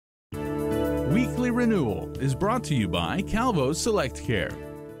weekly Renewal is brought to you by Calvo Select Care.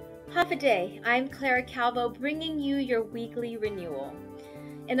 Half a day, I'm Clara Calvo bringing you your weekly Renewal.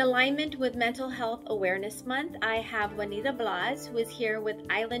 In alignment with Mental Health Awareness Month, I have Juanita Blas, who is here with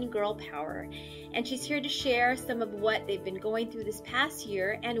Island Girl Power, and she's here to share some of what they've been going through this past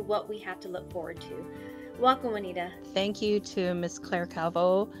year and what we have to look forward to. Welcome, Juanita. Thank you to Ms. Claire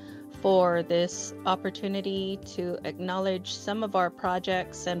Calvo for this opportunity to acknowledge some of our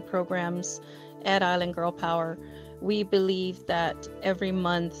projects and programs at Island Girl Power. We believe that every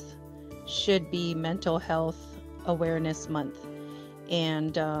month should be Mental Health Awareness Month.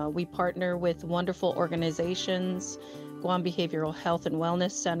 And we partner with wonderful organizations, Guam Behavioral Health and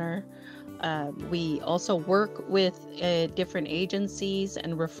Wellness Center. We also work with different agencies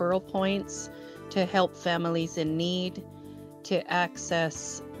and referral points to help families in need, to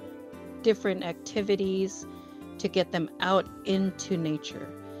access different activities, to get them out into nature,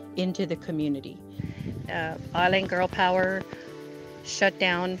 into the community. Island Girl Power shut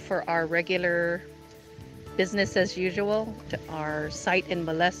down for our regular business as usual. Our site in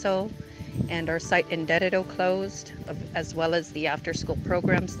Moleso and our site in Dededo closed, as well as the after-school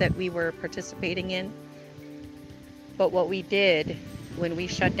programs that we were participating in. But what we did when we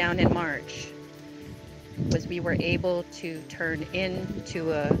shut down in March was we were able to turn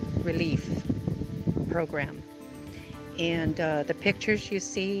into a relief program. And the pictures you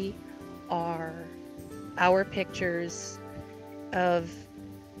see are our pictures of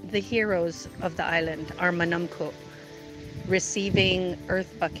the heroes of the island, our Manamko, receiving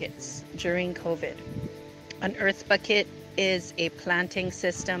earth buckets during COVID. An earth bucket is a planting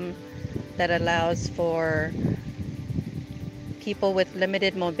system that allows for people with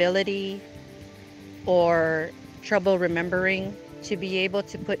limited mobility or trouble remembering to be able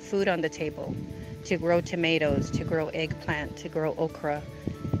to put food on the table, to grow tomatoes, to grow eggplant, to grow okra.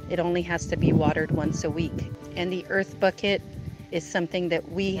 It only has to be watered once a week. And the earth bucket is something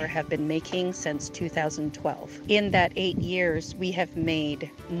that we have been making since 2012. In that 8 years, we have made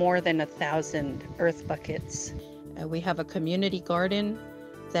more than 1,000 earth buckets. We have a community garden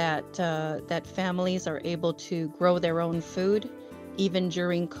that families are able to grow their own food. Even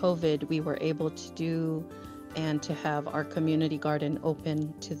during COVID, we were able to do and to have our community garden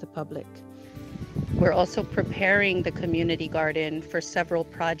open to the public. We're also preparing the community garden for several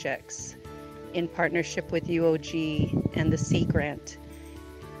projects in partnership with UOG and the Sea Grant.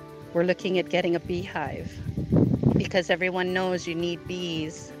 We're looking at getting a beehive because everyone knows you need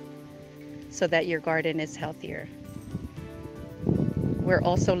bees so that your garden is healthier. We're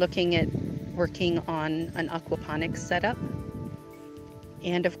also looking at working on an aquaponics setup.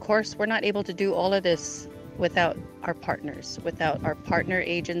 And of course, we're not able to do all of this without our partners, without our partner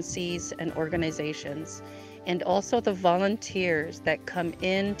agencies and organizations, and also the volunteers that come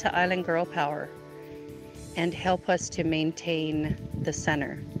into Island Girl Power and help us to maintain the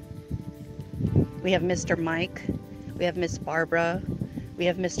center. We have Mr. Mike, we have Miss Barbara, we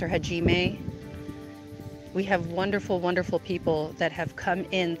have Mr. Hajime. We have wonderful, wonderful people that have come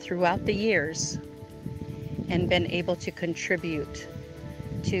in throughout the years and been able to contribute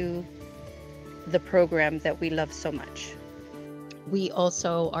to the program that we love so much. We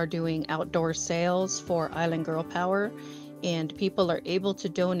also are doing outdoor sales for Island Girl Power, and people are able to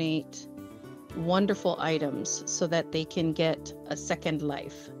donate wonderful items so that they can get a second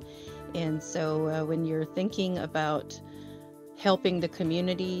life. And so when you're thinking about helping the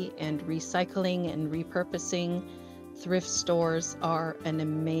community and recycling and repurposing, thrift stores are an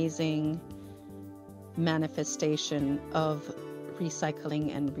amazing manifestation of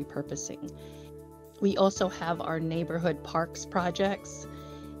recycling and repurposing. We also have our neighborhood parks projects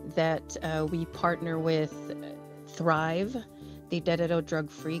that we partner with Thrive, the Dededo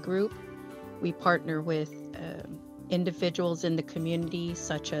Drug-Free Group. We partner with individuals in the community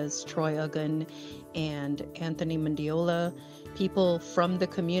such as Troy Uggan and Anthony Mendiola, people from the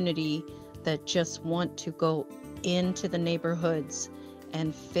community that just want to go into the neighborhoods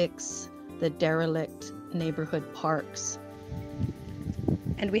and fix the derelict neighborhood parks.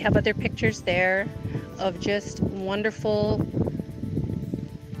 And we have other pictures there of just wonderful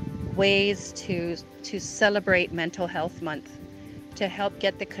ways to celebrate Mental Health Month, to help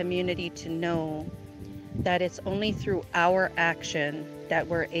get the community to know that it's only through our action that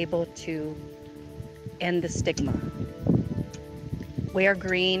we're able to end the stigma. Wear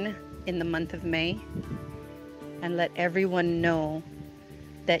green in the month of May and let everyone know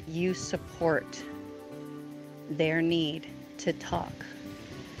that you support their need to talk.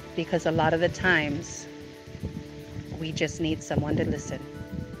 Because a lot of the times, we just need someone to listen.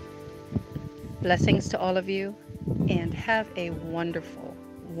 Blessings to all of you, and have a wonderful,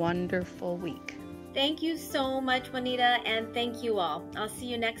 wonderful week. Thank you so much, Juanita, and thank you all. I'll see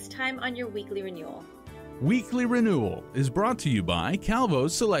you next time on your Weekly Renewal. Weekly Renewal is brought to you by Calvo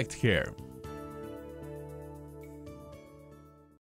Select Care.